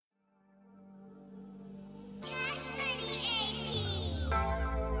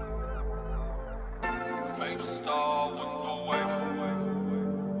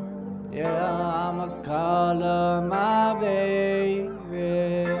call her my baby.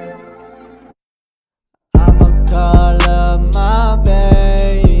 I'ma call her my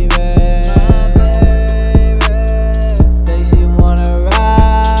baby. Say she wanna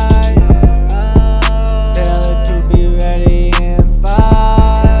ride. Tell her to be ready in 5.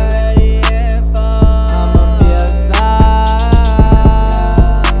 I'ma be outside.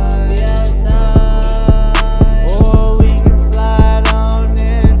 Or we can slide on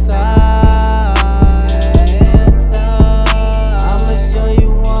inside. I'ma show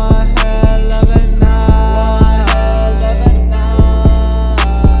you one hell of a night.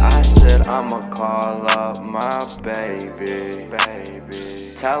 I said I'ma call up my baby.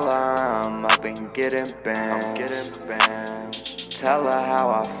 Tell her I'm up and getting bands. Tell her how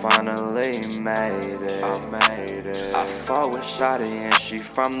I finally made it. I fought with Shawty and she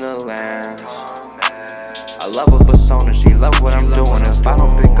from the lands. I love her persona, she love what I'm doing. If I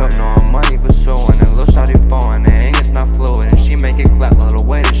don't pick up, no, I'm money pursuing. And lil' Shawty foreign, and English not fluent. And she make it clap, love the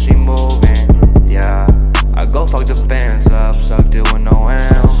way that she moving. Yeah, I go fuck the bands up, suck deal with no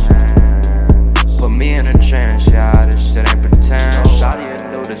hands. Put me in a trance, yeah, this shit ain't pretend. Shawty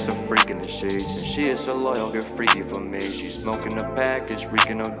a notice a freak in the sheets, and she is so loyal, get freaky for me. She smoking the package,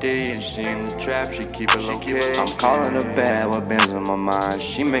 reeking OD, and she in the trap, she keep it low key. I'm calling her bad, what bands on my mind.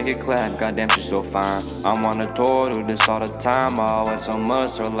 She make it clap, goddamn she so fine. I'm on a tour, do this all the time. I always so much,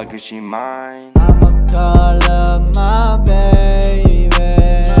 so lucky she mine. I'ma call her my baby.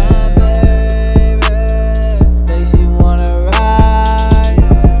 Say she wanna ride.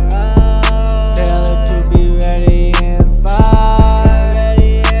 Tell her to be ready in 5.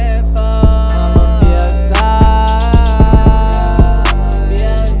 I'ma be outside.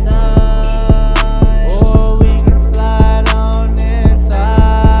 Or we can slide on inside.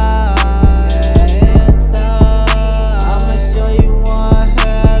 I'ma show you one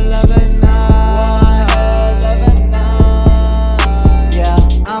hell of a night. Yeah,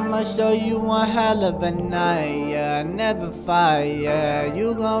 I'ma show you one hell of a night. Yeah, I never fight. Yeah,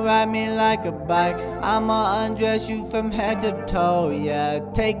 you gon' ride me like a bike. I'ma undress you from head to toe. Yeah,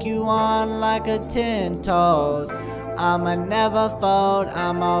 take you on like a 10 toes. I'ma never fold.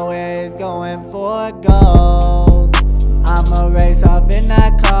 I'm always going for gold. I'ma race off in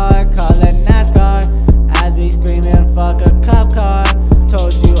that car, call it NASCAR. As we screaming, fuck a cop car.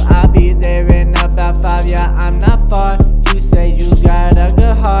 Told you I'll be there in about 5, yeah, I'm not far. You say you got a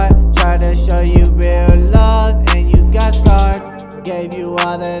good heart, try to show you real love, and you got scarred. Gave you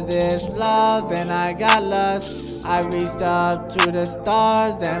all of this love, and I got lost. I reached up to the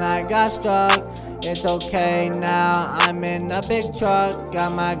stars, and I got struck. It's okay now, I'm in a big truck.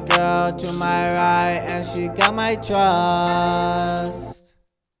 Got my girl to my right, and she got my trust.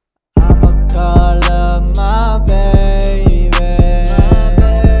 I'ma call her my baby.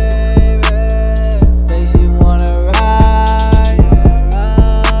 Say she wanna ride.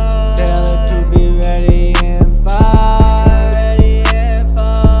 Tell her to be ready in 5.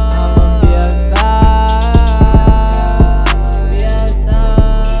 I'ma be outside.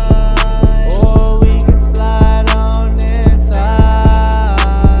 Or we can slide on inside.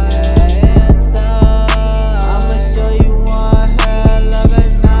 I'ma show you one hell of a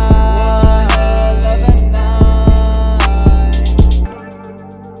night.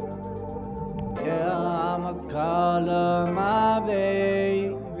 Yeah, I'ma call her my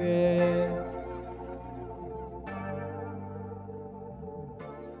baby.